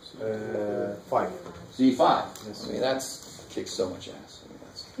cubed? 5. Z5. Yes. I mean, that's kicks so much ass. I mean,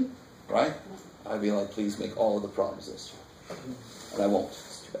 that's, right? I'd be like, please make all of the problems this year. And I won't.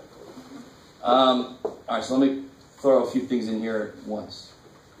 It's too bad. All right, so let me throw a few things in here at once.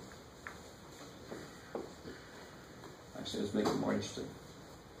 Actually, let's make it more interesting.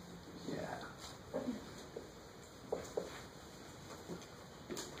 Yeah.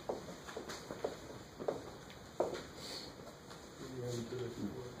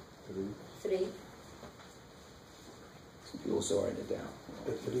 Three. Some people still writing it down.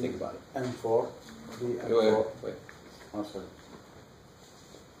 Think about it. And 4. 3 and Wait. 4. Wait. Oh, sorry.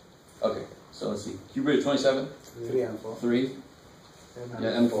 Okay, so let's see. Cube root of 27? 3 and 4. 3. And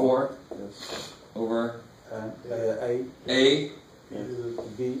Yeah, M4 Yes. over And A. A, Yes.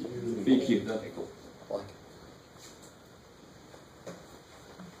 B. B cubed. Okay, cool. I like it.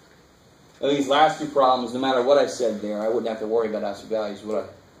 Now, these last two problems, no matter what I said there, I wouldn't have to worry about absolute values, would I?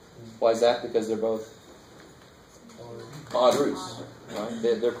 Why is that? Because they're both odd roots. Right?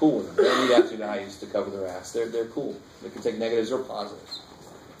 They're cool with them. They don't need absolute values to cover their ass. They're cool. They can take negatives or positives.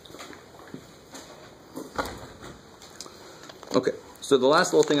 Okay, so the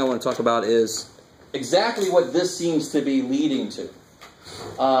last little thing I want to talk about is exactly what this seems to be leading to.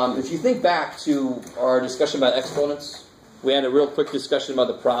 If you think back to our discussion about exponents, we had a real quick discussion about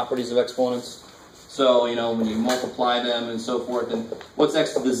the properties of exponents. So, you know, when you multiply them and so forth, and what's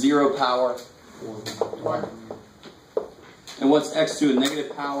x to the 0 power? 1. And what's x to a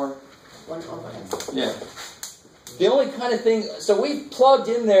negative power? 1 over x. Yeah. The only kind of thing, so we plugged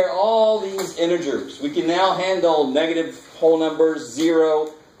in there all these integers. We can now handle negative whole numbers,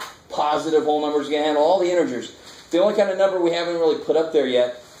 0, positive whole numbers. We can handle all the integers. The only kind of number we haven't really put up there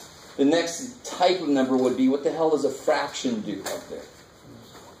yet, the next type of number would be, what the hell does a fraction do up there?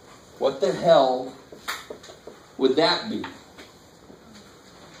 What the hell would that be?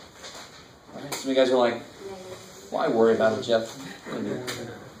 All right, some of you guys are like, why worry about it, Jeff?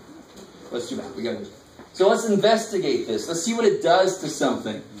 Let's do that. We got to do it. So let's investigate this. Let's see what it does to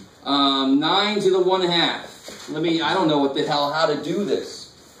something. 9 to the 1/2. I don't know what the hell, how to do this.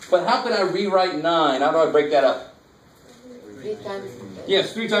 But how can I rewrite 9? How do I break that up? 3 times.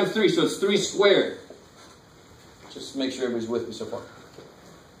 Yes, 3 times 3, so it's 3 squared. Just make sure everybody's with me so far.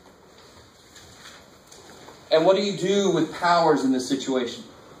 And what do you do with powers in this situation?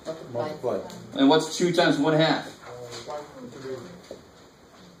 Multiply. And what's 2 times 1/2?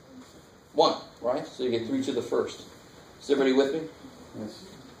 1, right? So you get 3 to the first. Is everybody with me? Yes.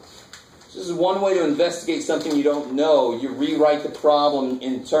 This is one way to investigate something you don't know. You rewrite the problem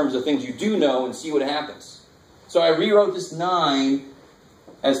in terms of things you do know and see what happens. So I rewrote this 9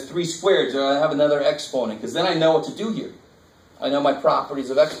 as 3 squared. So I have another exponent, because then I know what to do here. I know my properties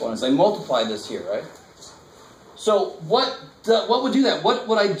of exponents. I multiply this here, right? So what would do that? What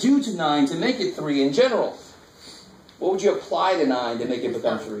would I do to 9 to make it 3 in general? What would you apply to 9 to make it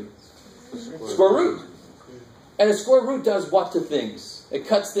become 3? Square root. And a square root does what to things? It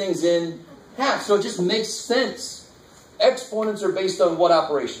cuts things in half. So it just makes sense. Exponents are based on what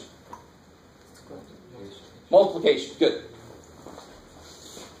operation? Multiplication. Good.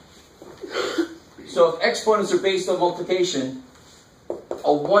 So if exponents are based on multiplication,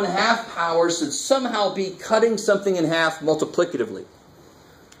 a 1/2 power should somehow be cutting something in half multiplicatively.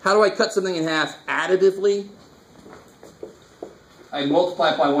 How do I cut something in half additively? I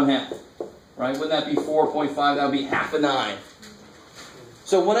multiply it by 1/2. Right? Wouldn't that be 4.5? That would be half of 9.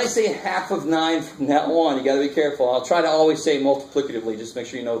 So when I say half of 9 from now on, you got to be careful. I'll try to always say multiplicatively, just make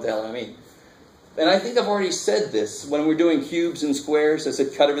sure you know what the hell I mean. And I think I've already said this when we're doing cubes and squares. I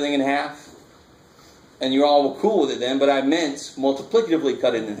said cut everything in half. And you're all cool with it then, but I meant multiplicatively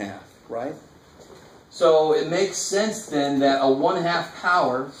cut it in half, right? So it makes sense then that a 1/2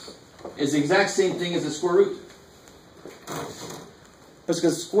 power is the exact same thing as a square root.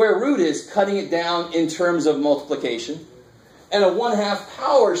 Because square root is cutting it down in terms of multiplication. And a 1/2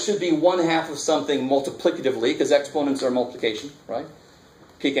 power should be 1/2 of something multiplicatively, because exponents are multiplication, right?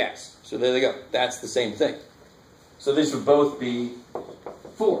 Kick ass. So there they go. That's the same thing. So these would both be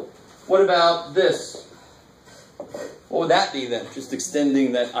 4. What about this? What would that be then? Just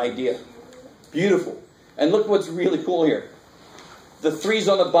extending that idea. Beautiful. And look what's really cool here. The 3's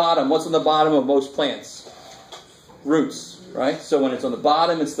on the bottom. What's on the bottom of most plants? Roots, right? So when it's on the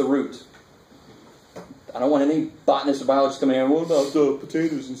bottom, it's the root. I don't want any botanists or biologists coming in. What about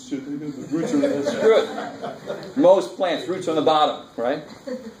potatoes and shit? The roots are screw it. Most plants, roots are on the bottom, right?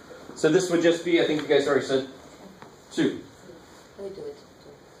 So this would just be, I think you guys already said, 2.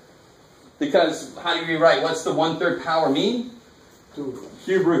 Because how do you rewrite? What's the 1/3 power mean? 2.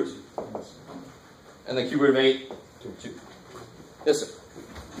 Cube root. And the cube root of 8? 2. Yes, sir.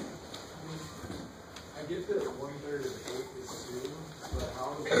 I get that 1/3 of 8 is 2, but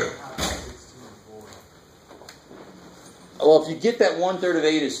how does that have 16 and 4? Well, if you get that 1/3 of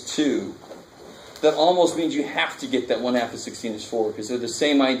 8 is 2, that almost means you have to get that 1/2 of 16 is 4, because they're the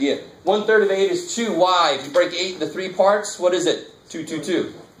same idea. 1/3 of 8 is 2. Why? If you break 8 into 3 parts, what is it? 2, 2,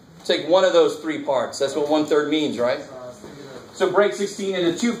 2. Take one of those 3 parts. That's what 1/3 means, right? So break 16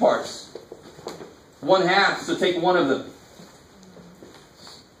 into 2 parts. 1/2, so take one of them.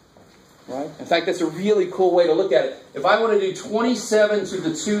 Right? In fact, that's a really cool way to look at it. If I want to do 27 to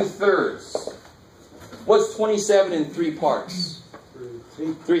the 2/3, what's 27 in 3 parts?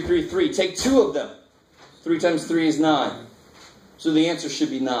 3, 3, 3. Take 2 of them. 3 times 3 is 9. So the answer should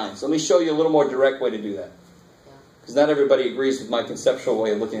be 9. So let me show you a little more direct way to do that. Because not everybody agrees with my conceptual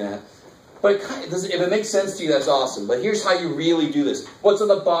way of looking at it. But if it makes sense to you, that's awesome. But here's how you really do this. What's on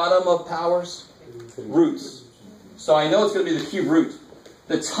the bottom of powers? Roots. So I know it's going to be the cube root.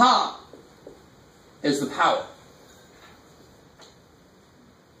 The top is the power.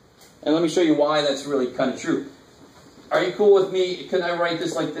 And let me show you why that's really kind of true. Are you cool with me? Can I write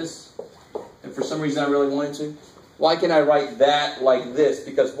this like this? If for some reason I really wanted to. Why can I write that like this?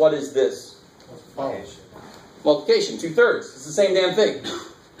 Because what is this? Multiplication, 2/3. It's the same damn thing.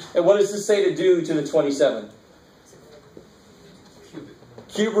 And what does this say to do to the 27?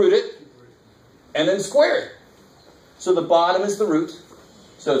 Cube root it, and then square it. So the bottom is the root.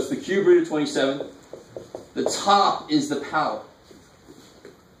 So it's the cube root of 27. The top is the power.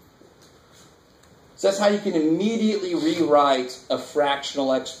 So that's how you can immediately rewrite a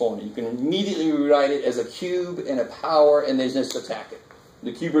fractional exponent. You can immediately rewrite it as a cube and a power, and then just attack it.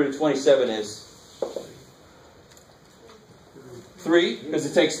 The cube root of 27 is 3, because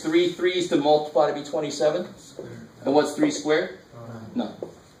it takes 3 3s to multiply to be 27. And what's 3 squared? 9.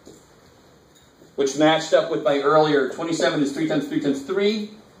 Which matched up with my earlier 27 is 3 times 3 times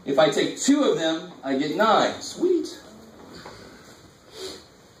 3. If I take 2 of them, I get 9. Sweet.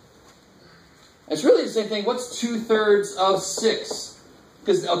 It's really the same thing. What's 2/3 of 6?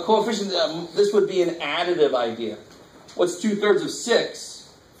 Because a coefficient, this would be an additive idea. What's 2/3 of 6?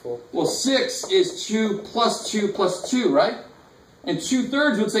 4. Well, 6 is 2 plus 2 plus 2, right? And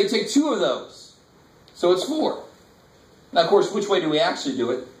 2/3 would say take 2 of those. So it's 4. Now, of course, which way do we actually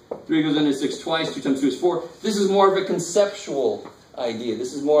do it? 3 goes into 6 twice, 2 times 2 is 4. This is more of a conceptual idea.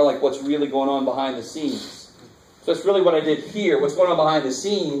 This is more like what's really going on behind the scenes. So that's really what I did here, what's going on behind the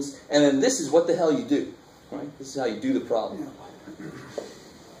scenes, and then this is what the hell you do. Right? This is how you do the problem.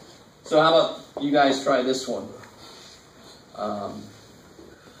 So how about you guys try this one?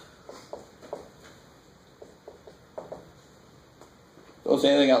 Don't say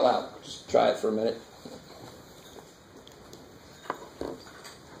anything out loud. Just try it for a minute.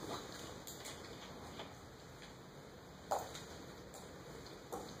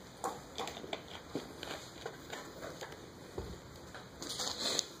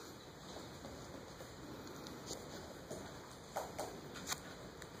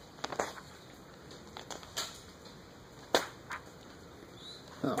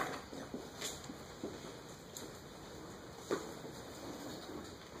 Oh.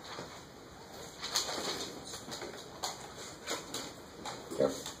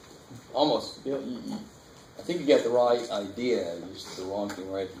 Careful. Almost. I think you got the right idea, just the wrong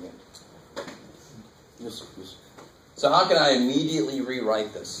thing right at the end. So how can I immediately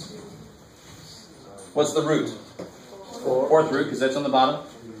rewrite this? What's the root? 4th root, because that's on the bottom.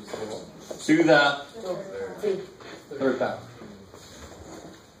 To the 3rd power.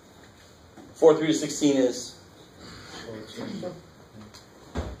 4th root of 16 is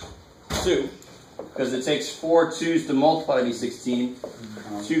 2, because it takes 4 2's to multiply to be 16.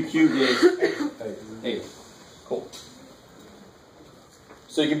 2 cubed is 8. Cool.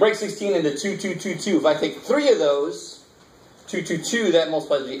 So you can break 16 into 2, 2, 2, 2. If I take 3 of those, 2, 2, 2, that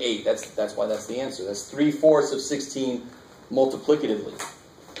multiplies to be 8. That's why that's the answer. That's 3/4 of 16 multiplicatively.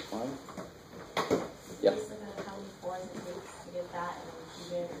 All right? Yeah. Just looking at how many 4s it takes to get that, and then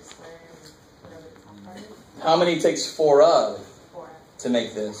cube it or square it or whatever the top part is. How many takes 4 of 4. to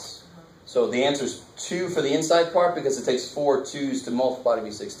make this? So the answer is 2 for the inside part because it takes 4 2's to multiply to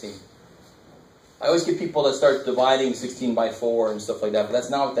be 16. I always get people that start dividing 16 by 4 and stuff like that, but that's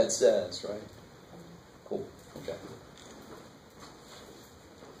not what that says, right? Cool. Okay.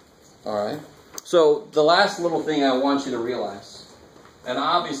 All right. So the last little thing I want you to realize, and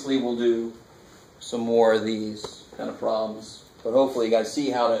obviously we'll do some more of these kind of problems, but hopefully you guys see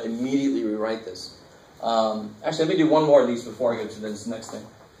how to immediately rewrite this. Actually, let me do one more of these before I go to this next thing.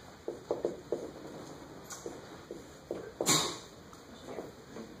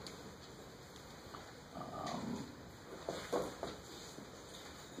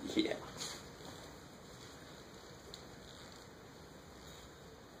 Yeah.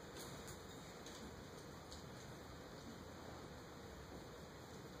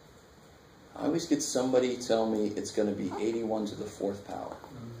 I always get somebody tell me it's going to be 81 to the 4th power.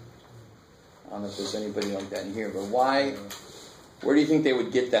 I don't know if there's anybody like that in here, but why? Where do you think they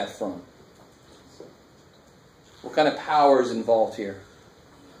would get that from? What kind of power is involved here?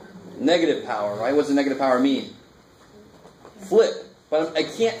 Negative power, right? What does the negative power mean? Flip. But I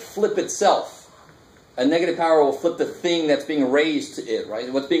can't flip itself. A negative power will flip the thing that's being raised to it, right?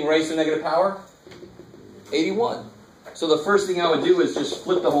 What's being raised to negative power? 81. So the first thing I would do is just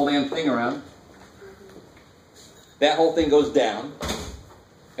flip the whole damn thing around. That whole thing goes down.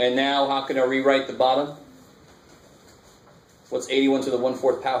 And now how can I rewrite the bottom? What's 81 to the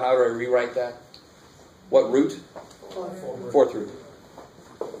 1/4 power? How do I rewrite that? What root? 4th root.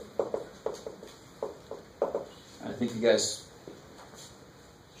 I think you guys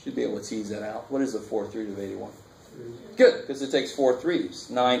should be able to tease that out. What is the 4th root of 81? Good, because it takes 4 3's.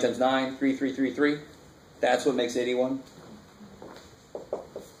 9 times 9, 3, 3, 3, 3. That's what makes 81. So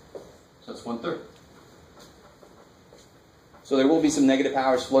that's 1/3. So there will be some negative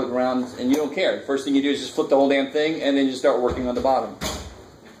powers floating around, and you don't care. The first thing you do is just flip the whole damn thing, and then you start working on the bottom.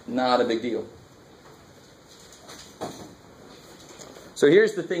 Not a big deal. So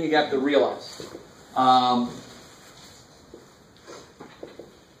here's the thing you got to realize.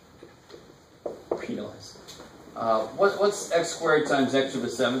 What's x squared times x to the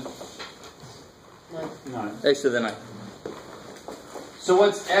 7? 9. X to the 9. So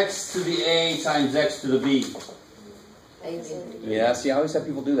what's x to the a times x to the b? Yeah, see, I always have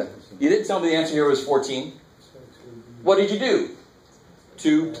people do that. You didn't tell me the answer here was 14. What did you do?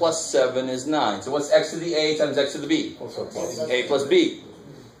 2 plus 7 is 9. So what's x to the a times x to the b? Also plus. A plus b.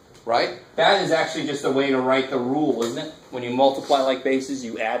 Right? That is actually just a way to write the rule, isn't it? When you multiply like bases,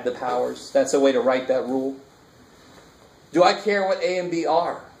 you add the powers. That's a way to write that rule. Do I care what a and b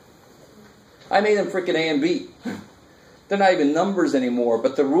are? I made them freaking A and B. They're not even numbers anymore,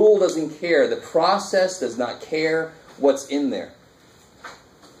 but the rule doesn't care. The process does not care what's in there.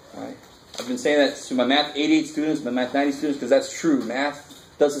 All right? I've been saying that to my math 88 students, my math 90 students, because that's true. Math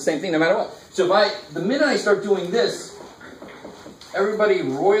does the same thing no matter what. So the minute I start doing this, everybody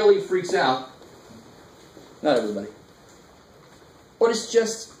royally freaks out. Not everybody. But it's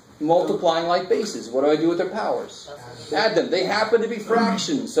just multiplying like bases. What do I do with their powers? Add them. They happen to be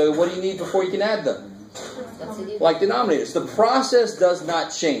fractions, so what do you need before you can add them? Like denominators. The process does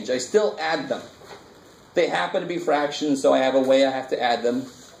not change. I still add them. They happen to be fractions, so I have a way I have to add them.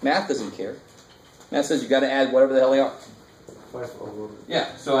 Math doesn't care. Math says you got to add whatever the hell they are. 5 over.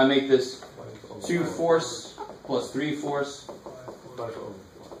 Yeah, so I make this 5 over 2 fourths plus 3 fourths, 5 over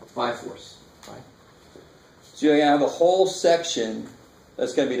 5 fourths. Right? So you're going to have a whole section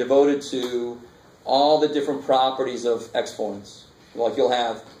that's going to be devoted to all the different properties of exponents. Like you'll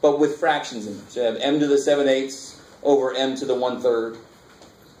have, but with fractions in them. So you have m to the 7/8 over m to the 1/3.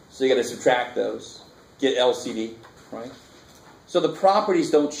 So you got to subtract those. Get LCD, right? So the properties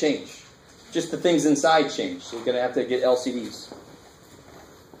don't change. Just the things inside change. So you're going to have to get LCDs.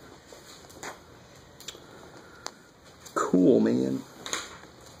 Cool, man.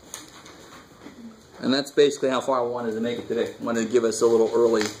 And that's basically how far I wanted to make it today. I wanted to give us a little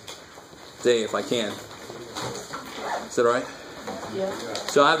early day if I can. Is that all right? Yeah.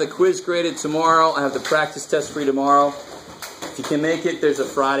 So I have the quiz graded tomorrow. I have the practice test free tomorrow. If you can make it, there's a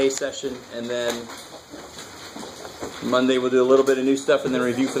Friday session. And then Monday we'll do a little bit of new stuff and then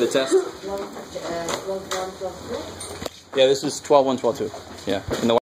review for the test. 12, 1, 12, 2. Yeah, this is 12, 1, 12, 2. Yeah. And the